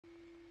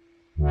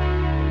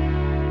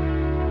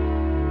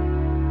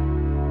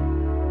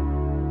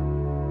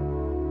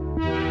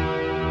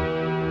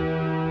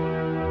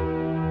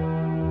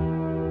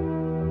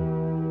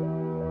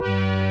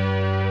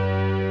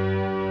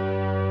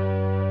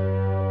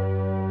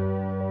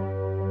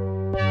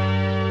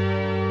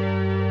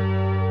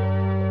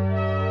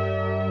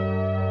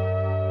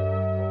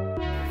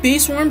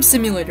Beeswarm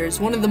Simulator is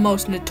one of the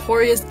most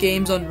notorious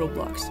games on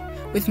Roblox.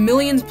 With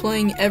millions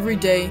playing every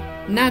day,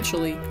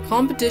 naturally,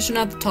 competition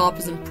at the top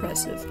is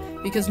impressive,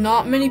 because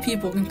not many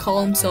people can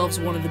call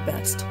themselves one of the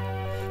best.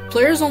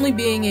 Players only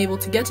being able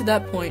to get to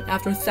that point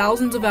after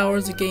thousands of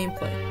hours of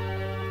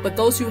gameplay. But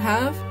those who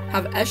have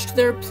etched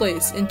their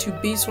place into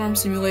Beeswarm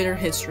Simulator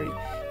history,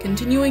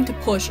 continuing to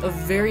push a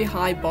very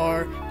high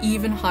bar,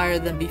 even higher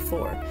than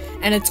before.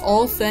 And it's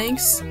all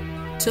thanks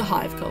to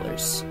Hive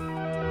colors.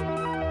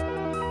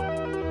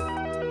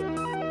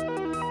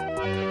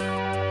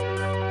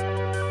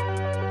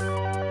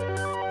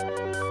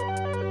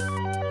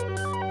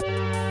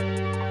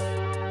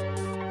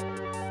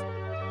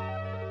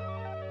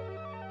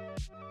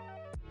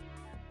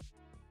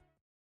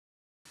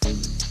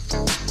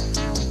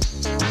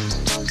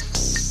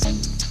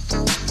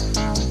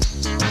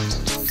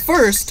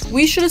 First,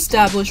 we should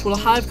establish what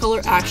a hive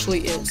color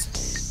actually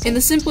is. In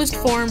the simplest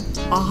form,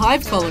 a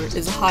hive color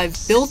is a hive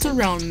built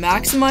around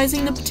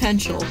maximizing the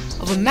potential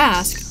of a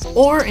mask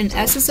or an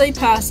SSA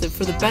passive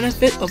for the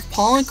benefit of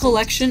pollen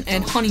collection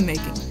and honey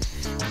making.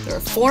 There are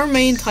four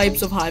main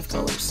types of hive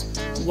colors: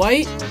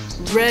 white,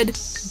 red,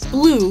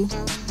 blue,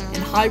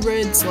 and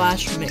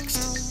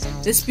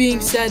hybrid/mixed. This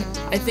being said,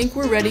 I think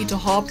we're ready to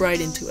hop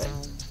right into it.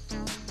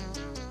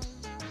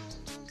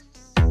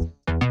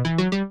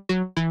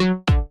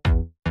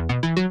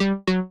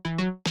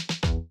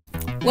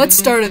 Let's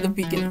start at the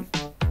beginning.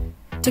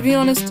 To be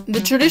honest,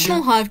 the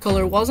traditional hive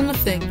color wasn't a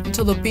thing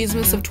until the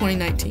Beesmas of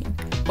 2019,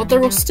 but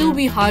there will still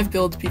be hive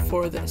builds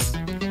before this.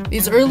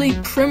 These early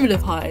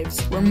primitive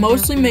hives were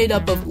mostly made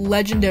up of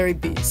legendary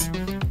bees,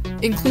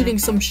 including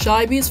some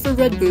shy bees for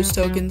red boost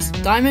tokens,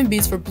 diamond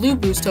bees for blue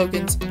boost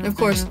tokens, and of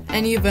course,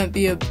 any event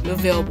bee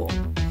available.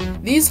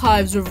 These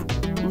hives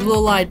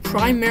relied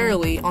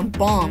primarily on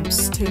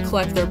bombs to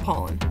collect their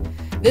pollen.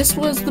 This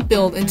was the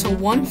build until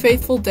one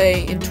fateful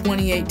day in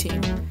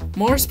 2018.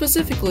 More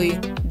specifically,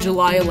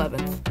 July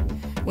 11th,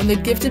 when the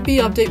Gifted Bee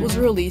update was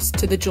released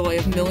to the joy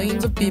of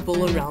millions of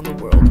people around the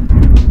world.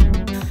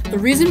 The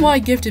reason why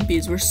Gifted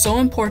Bees were so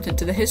important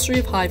to the history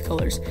of hive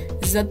colors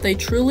is that they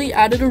truly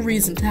added a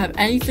reason to have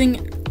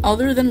anything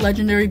other than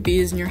legendary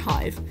bees in your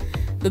hive.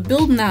 The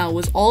build now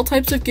was all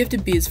types of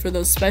Gifted Bees for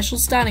those special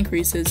stat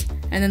increases,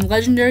 and then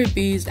legendary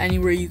bees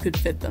anywhere you could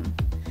fit them.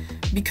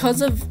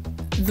 Because of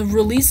the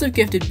release of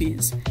Gifted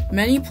Bees,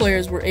 many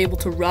players were able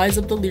to rise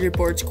up the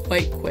leaderboards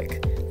quite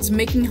quick, as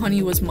making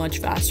honey was much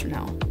faster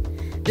now.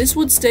 This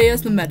would stay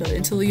as the meta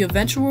until the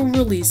eventual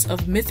release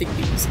of Mythic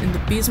Bees in the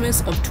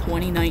Beesmas of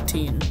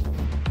 2019.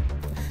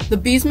 The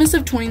Beesmas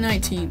of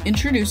 2019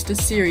 introduced a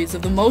series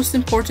of the most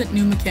important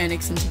new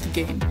mechanics into the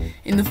game,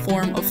 in the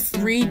form of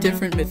 3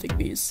 different Mythic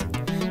Bees.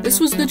 This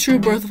was the true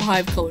birth of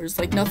hive colors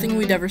like nothing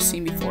we'd ever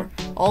seen before,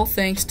 all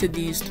thanks to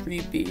these 3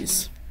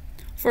 bees.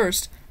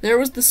 First, there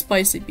was the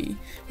Spicy Bee,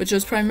 which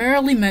was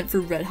primarily meant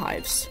for red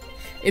hives.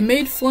 It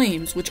made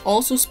flames, which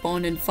also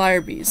spawned in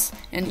fire bees,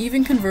 and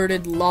even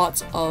converted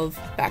lots of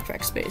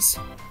backpack space.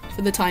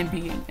 For the time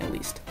being, at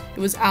least. It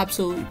was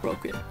absolutely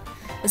broken.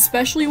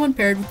 Especially when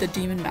paired with the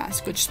Demon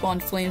Mask, which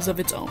spawned flames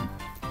of its own.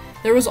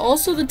 There was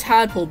also the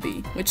Tadpole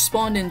Bee, which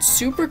spawned in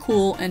super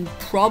cool and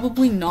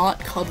probably not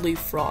cuddly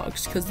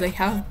frogs, because they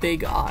have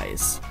big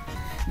eyes.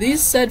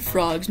 These said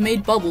frogs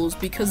made bubbles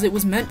because it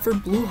was meant for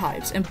blue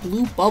hives, and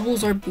blue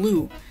bubbles are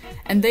blue.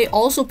 And they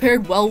also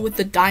paired well with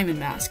the Diamond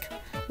Mask.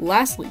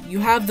 Lastly, you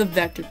have the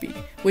Vector Bee,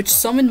 which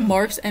summoned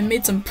marks and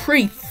made some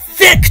pretty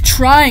thick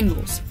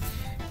triangles.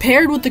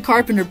 Paired with the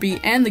Carpenter Bee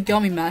and the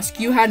Gummy Mask,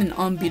 you had an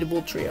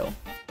unbeatable trio.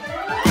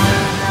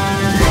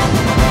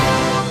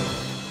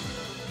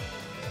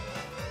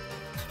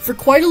 For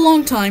quite a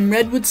long time,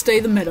 red would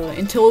stay the meta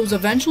until it was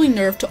eventually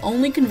nerfed to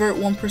only convert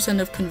 1%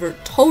 of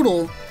convert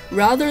total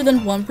rather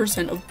than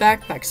 1% of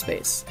backpack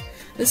space.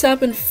 This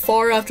happened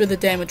far after the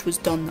damage was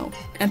done though,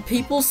 and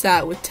people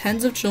sat with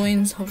tens of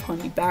trillions of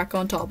honey back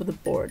on top of the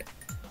board.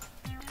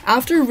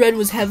 After red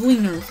was heavily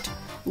nerfed,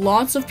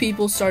 lots of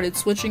people started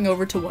switching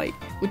over to white,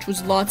 which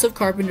was lots of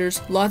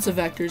carpenters, lots of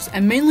vectors,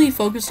 and mainly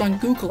focused on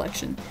goo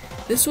collection.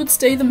 This would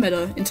stay the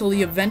meta until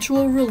the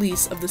eventual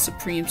release of the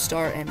Supreme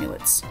Star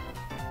amulets.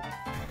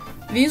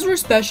 These were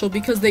special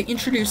because they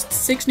introduced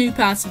 6 new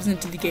passives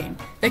into the game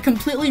that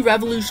completely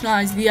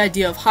revolutionized the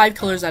idea of hive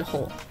colors as a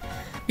whole.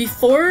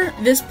 Before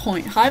this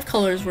point, hive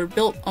colors were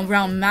built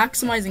around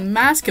maximizing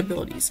mask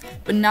abilities,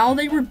 but now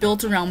they were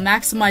built around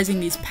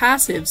maximizing these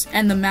passives,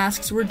 and the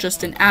masks were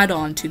just an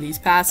add-on to these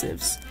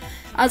passives.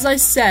 As I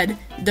said,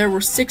 there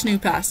were 6 new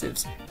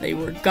passives. They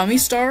were Gummy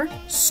Star,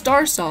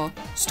 Star Saw,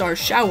 Star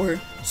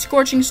Shower,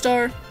 Scorching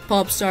Star,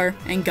 Pulp Star,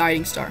 and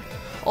Guiding Star.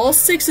 All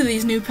 6 of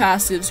these new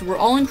passives were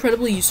all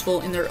incredibly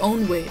useful in their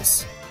own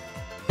ways.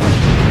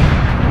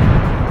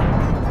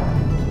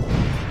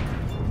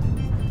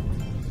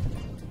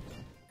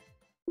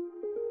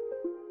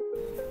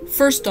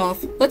 First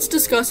off, let's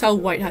discuss how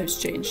white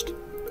hives changed.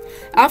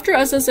 After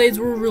SSAs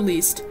were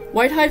released,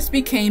 white hives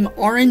became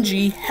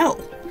RNG hell.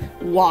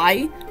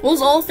 Why? Well,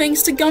 it's all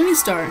thanks to Gummy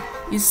Star.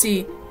 You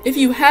see, if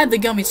you had the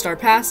Gummy Star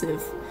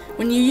passive,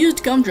 When you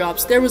used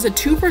gumdrops, there was a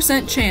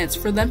 2% chance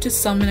for them to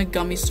summon a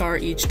gummy star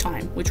each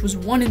time, which was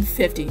 1 in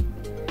 50.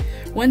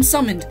 When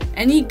summoned,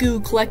 any goo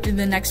collected in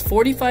the next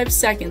 45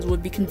 seconds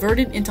would be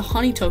converted into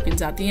honey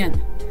tokens at the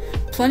end.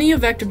 Plenty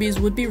of vector bees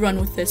would be run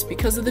with this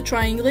because of the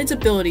triangulate's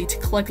ability to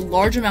collect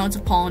large amounts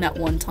of pollen at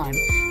one time,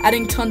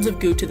 adding tons of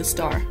goo to the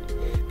star.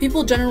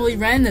 People generally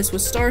ran this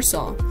with Star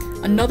Saw,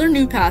 another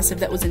new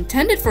passive that was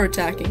intended for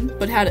attacking,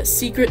 but had a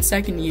secret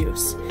second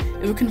use.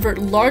 It would convert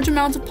large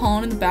amounts of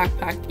pollen in the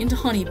backpack into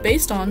honey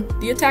based on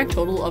the attack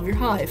total of your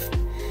hive.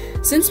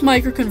 Since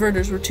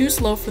microconverters were too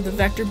slow for the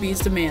vector bee's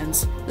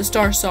demands, the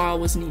Star Saw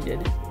was needed.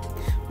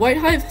 White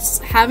hives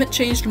haven't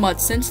changed much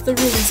since the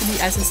release of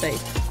the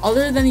SSA,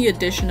 other than the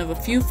addition of a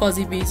few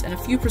fuzzy bees and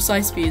a few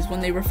precise bees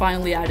when they were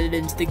finally added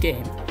into the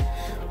game.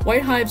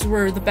 White hives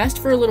were the best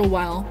for a little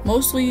while,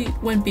 mostly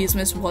when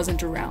Beesmas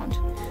wasn't around.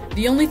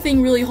 The only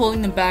thing really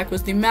holding them back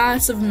was the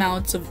massive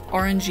amounts of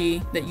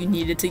RNG that you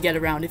needed to get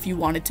around if you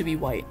wanted to be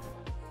white.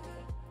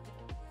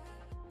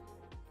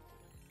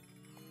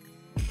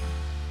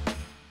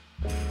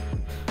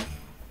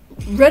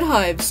 Red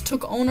hives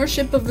took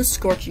ownership of the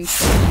Scorching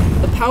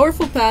Sun, a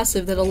powerful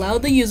passive that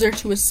allowed the user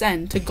to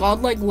ascend to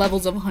godlike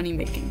levels of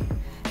honeymaking.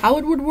 How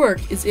it would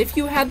work is if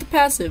you had the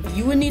passive,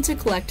 you would need to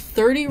collect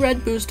 30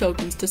 red boost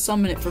tokens to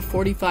summon it for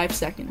 45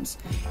 seconds.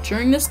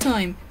 During this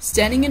time,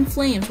 standing in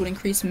flames would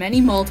increase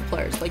many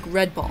multipliers like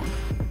red pollen.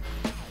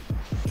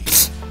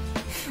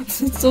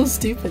 It's so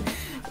stupid.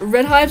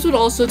 Red hives would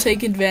also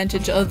take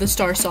advantage of the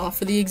Star Saw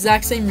for the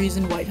exact same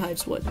reason white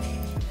hives would.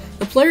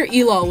 The player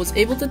Elaw was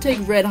able to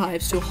take red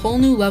hives to a whole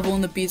new level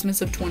in the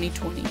Beesmas of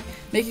 2020,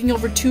 making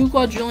over 2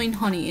 quadrillion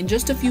honey in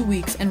just a few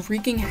weeks and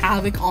wreaking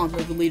havoc on the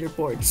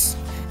leaderboards.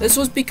 This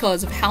was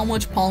because of how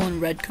much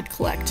pollen red could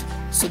collect.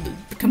 So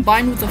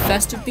combined with the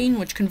festive bean,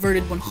 which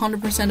converted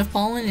 100% of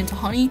pollen into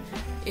honey,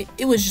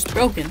 it was just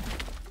broken.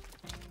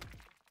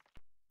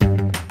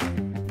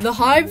 The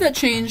hive that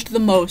changed the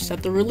most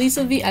at the release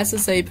of the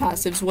SSA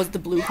passives was the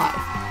blue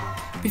hive.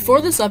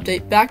 Before this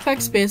update,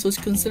 backpack space was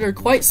considered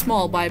quite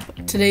small by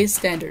today's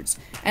standards,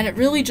 and it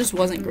really just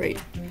wasn't great.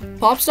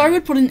 Popstar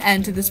would put an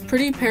end to this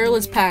pretty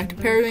perilous pack of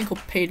periwinkle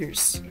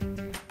paters.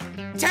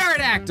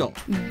 Pterodactyl!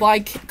 By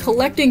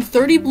collecting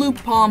 30 blue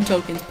palm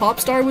tokens,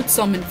 Popstar would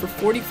summon for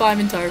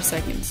 45 entire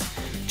seconds.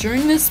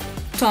 During this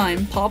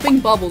time, popping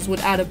bubbles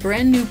would add a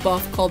brand new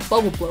buff called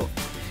Bubble Bloat,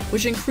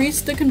 which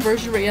increased the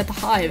conversion rate at the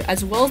hive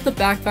as well as the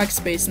backpack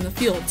space in the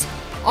fields.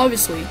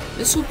 Obviously,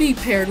 this would be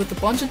paired with a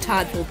bunch of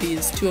tadpole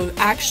bees to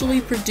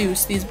actually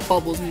produce these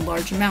bubbles in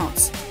large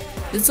amounts.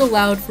 This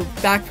allowed for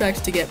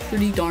backpacks to get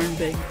pretty darn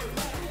big.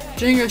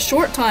 During a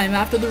short time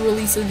after the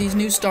release of these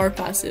new star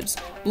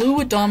passives, blue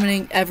would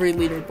dominate every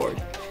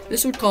leaderboard.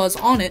 This would cause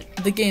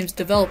Onnit, the game's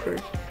developer,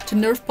 to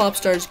nerf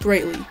Popstars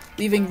greatly,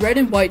 leaving red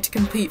and white to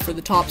compete for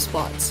the top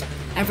spots,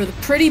 and for the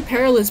pretty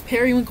perilous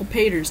periwinkle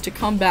paters to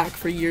come back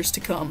for years to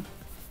come.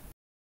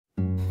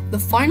 The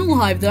final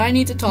hive that I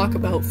need to talk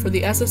about for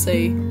the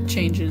SSA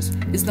changes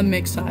is the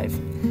mixed hive.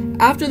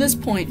 After this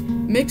point,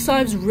 mixed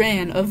hives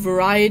ran a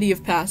variety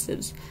of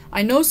passives.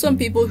 I know some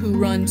people who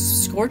run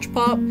Scorch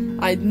Pop,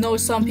 I know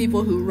some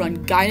people who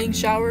run Guiding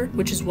Shower,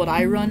 which is what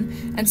I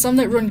run, and some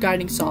that run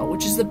Guiding Saw,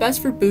 which is the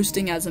best for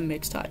boosting as a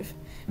mixed hive.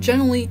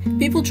 Generally,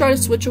 people try to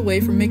switch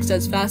away from mixed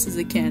as fast as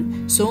they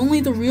can, so only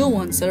the real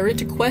ones that are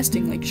into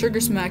questing like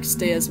Sugar Smacks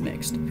stay as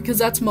mixed, because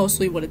that's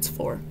mostly what it's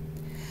for.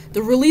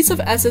 The release of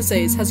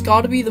SSAs has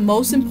got to be the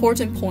most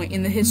important point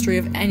in the history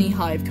of any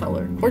hive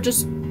color, or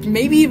just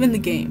maybe even the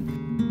game.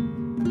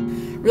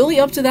 Really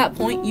up to that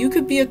point, you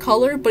could be a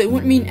color, but it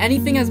wouldn't mean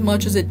anything as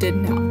much as it did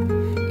now.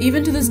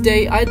 Even to this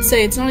day, I'd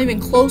say it's not even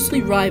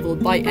closely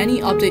rivaled by any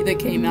update that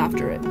came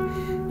after it.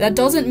 That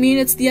doesn't mean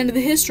it's the end of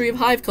the history of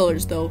hive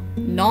colors though,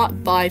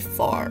 not by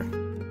far.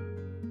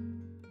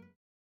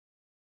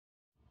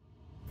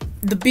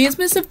 The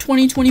Beesmas of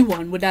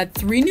 2021 would add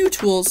 3 new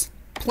tools,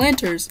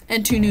 planters,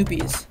 and 2 new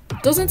bees.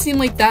 Doesn't seem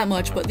like that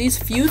much, but these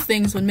few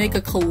things would make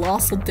a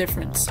colossal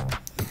difference.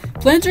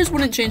 Planters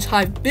wouldn't change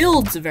hive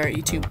builds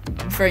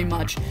very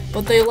much,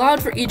 but they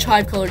allowed for each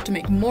hive color to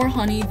make more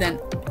honey than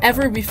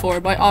ever before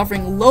by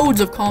offering loads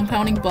of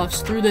compounding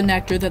buffs through the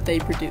nectar that they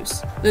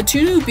produce. The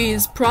 2 new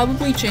bees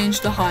probably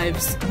changed the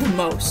hives the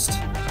most.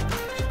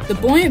 The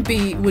buoyant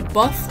bee would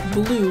buff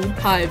blue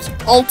hives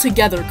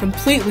altogether,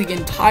 completely,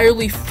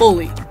 entirely,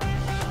 fully.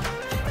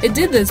 It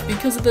did this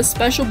because of the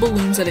special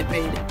balloons that it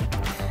made.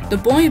 The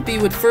buoyant bee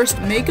would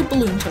first make a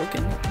balloon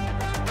token.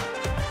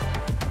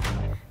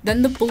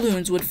 Then the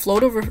balloons would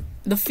float over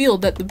the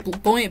field that the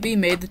buoyant bee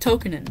made the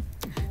token in,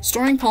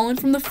 storing pollen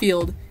from the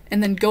field,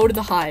 and then go to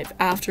the hive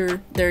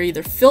after they're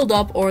either filled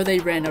up or they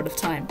ran out of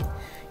time.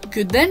 You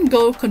could then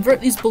go convert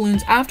these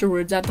balloons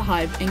afterwards at the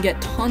hive and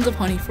get tons of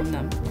honey from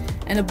them,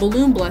 and a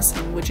balloon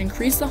blessing which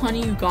increased the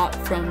honey you got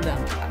from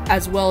them,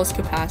 as well as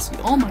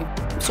capacity. Oh my,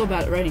 I'm so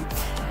bad at writing.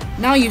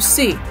 Now you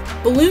see,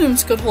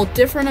 balloons could hold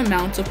different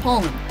amounts of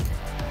pollen,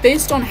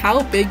 based on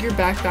how big your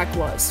backpack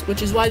was,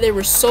 which is why they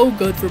were so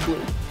good for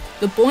blue.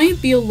 The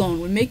buoyant bee alone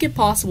would make it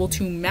possible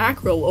to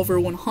macro over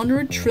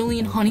 100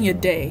 trillion honey a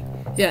day.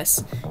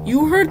 Yes,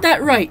 you heard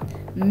that right.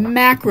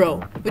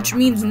 macro, which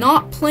means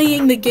not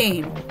playing the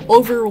game,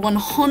 over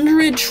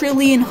 100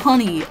 trillion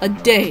honey a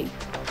day.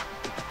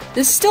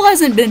 This still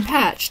hasn't been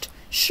patched.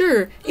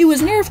 Sure, it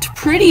was nerfed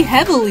pretty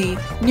heavily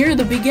near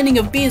the beginning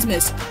of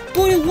Beesmas,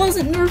 but it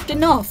wasn't nerfed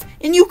enough,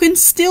 and you can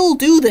still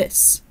do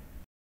this.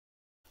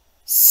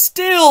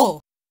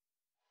 Still!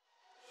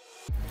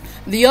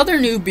 The other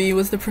new bee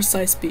was the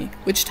precise bee,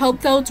 which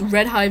helped out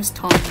red hives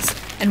tons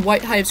and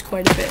white hives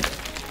quite a bit.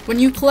 When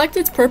you collect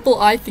its purple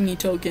eye thingy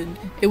token,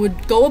 it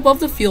would go above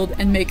the field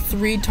and make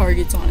 3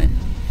 targets on it.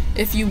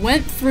 If you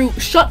went through-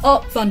 Shut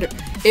up, Thunder!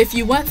 If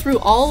you went through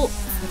all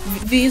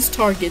these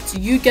targets,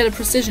 you'd get a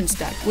precision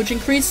stack, which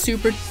increased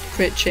super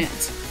crit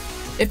chance.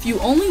 If you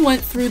only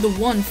went through the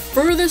one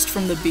furthest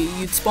from the bee,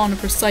 you'd spawn a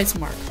precise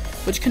mark,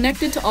 which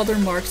connected to other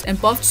marks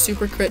and buffed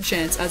super crit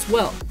chance as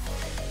well.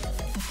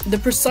 The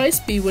precise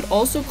bee would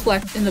also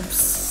collect an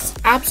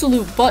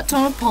absolute butt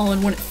ton of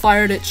pollen when it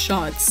fired its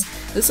shots.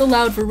 This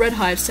allowed for red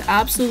hives to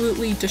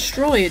absolutely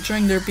destroy it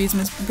during their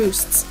Beesmas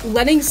boosts,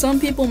 letting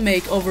some people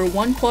make over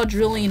 1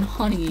 quadrillion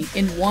honey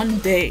in one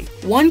day.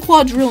 1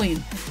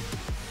 quadrillion!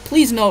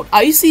 Please note,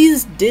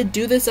 Ices did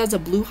do this as a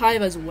blue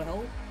hive as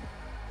well.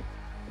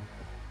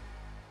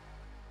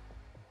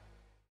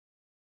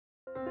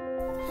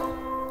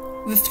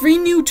 The 3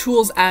 new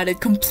tools added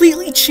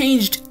completely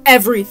changed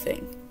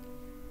everything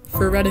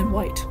for red and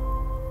white.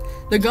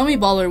 The Gummy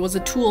Baller was a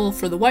tool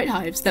for the white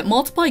hives that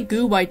multiplied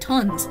goo by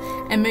tons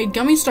and made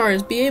gummy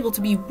stars be able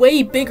to be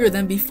way bigger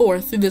than before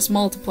through this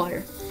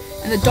multiplier.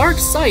 And the Dark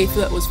Scythe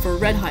that was for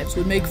red hives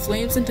would make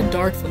flames into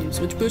dark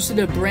flames, which boosted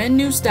a brand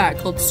new stat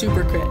called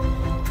Super Crit,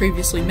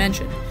 previously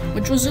mentioned,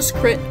 which was just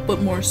crit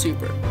but more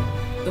super.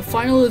 The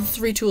final of the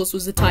 3 tools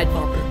was the Tide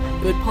Popper.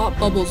 It would pop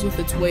bubbles with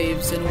its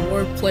waves and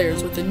reward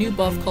players with a new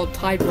buff called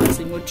Tide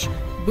Blessing, which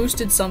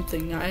boosted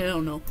something, I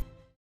don't know.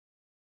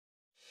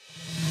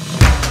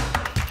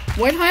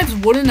 White hives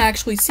wouldn't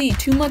actually see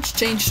too much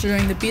change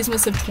during the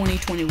Beesmas of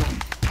 2021.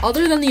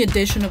 Other than the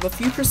addition of a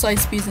few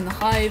precise bees in the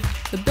hive,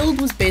 the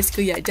build was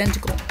basically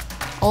identical.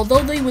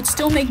 Although they would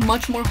still make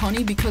much more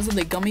honey because of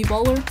the Gummy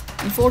Baller,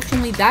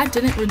 unfortunately that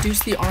didn't reduce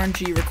the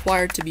RNG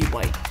required to be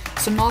white,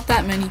 so not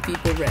that many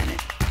people ran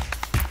it.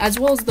 As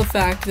well as the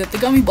fact that the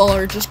Gummy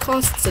Baller just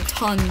costs a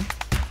ton.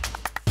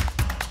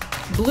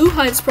 Blue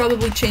hives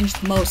probably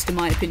changed the most in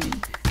my opinion,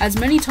 as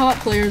many top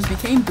players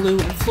became blue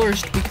and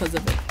flourished because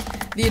of it.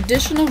 The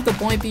addition of the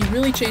Point Bee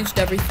really changed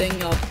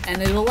everything up,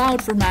 and it allowed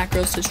for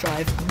macros to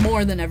strive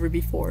more than ever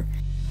before.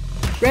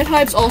 Red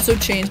hives also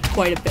changed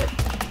quite a bit,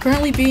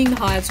 currently being the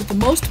hives with the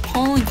most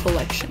pollen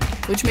collection,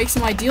 which makes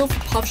them ideal for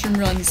puffshroom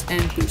runs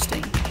and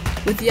boosting.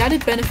 With the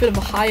added benefit of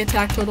a high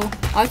attack total,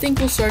 I think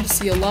we'll start to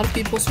see a lot of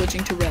people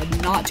switching to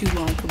red not too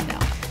long from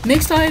now.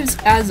 Mixed hives,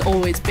 as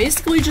always,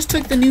 basically just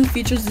took the new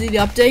features of the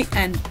update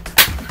and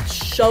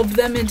shoved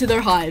them into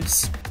their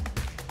hives.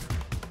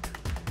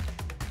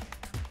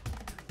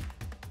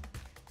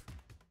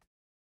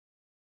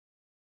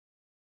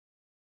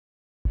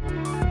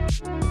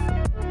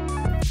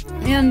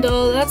 And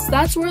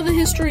that's where the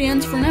history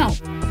ends for now.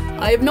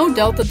 I have no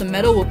doubt that the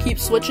meta will keep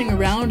switching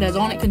around as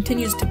Onnit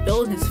continues to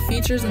build his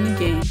features in the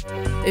game.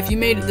 If you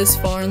made it this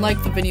far and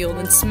liked the video,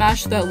 then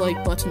smash that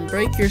like button,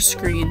 break your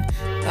screen,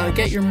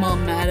 get your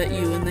mom mad at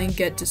you, and then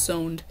get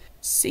disowned.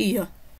 See ya.